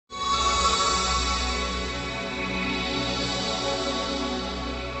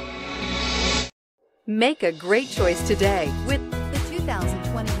Make a great choice today with the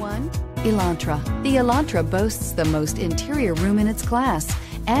 2021 Elantra. The Elantra boasts the most interior room in its class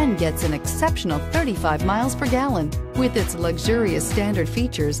and gets an exceptional 35 miles per gallon. With its luxurious standard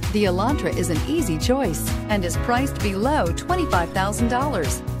features, the Elantra is an easy choice and is priced below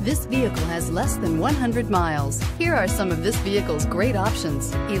 $25,000. This vehicle has less than 100 miles. Here are some of this vehicle's great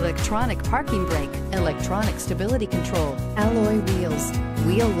options: electronic parking brake, electronic stability control, alloy wheels,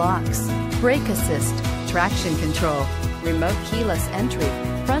 wheel locks, brake assist, traction control, remote keyless entry,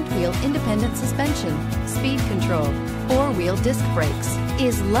 front wheel independent suspension, speed control, four-wheel disc brakes.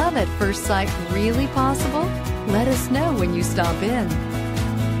 Is love at first sight really possible? Let us know when you stop in.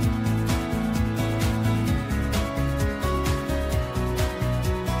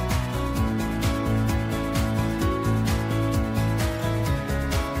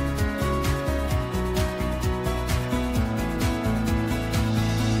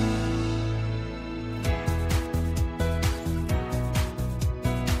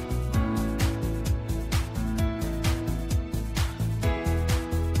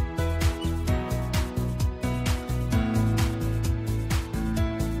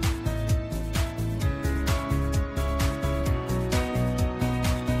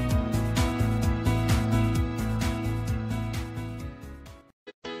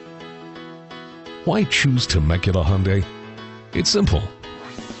 Why choose Temecula Hyundai? It's simple.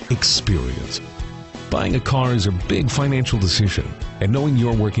 Experience. Buying a car is a big financial decision, and knowing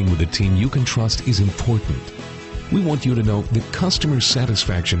you're working with a team you can trust is important. We want you to know that customer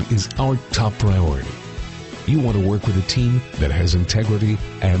satisfaction is our top priority. You want to work with a team that has integrity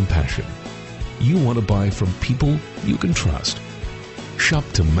and passion. You want to buy from people you can trust. Shop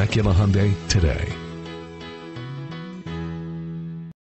Temecula Hyundai today.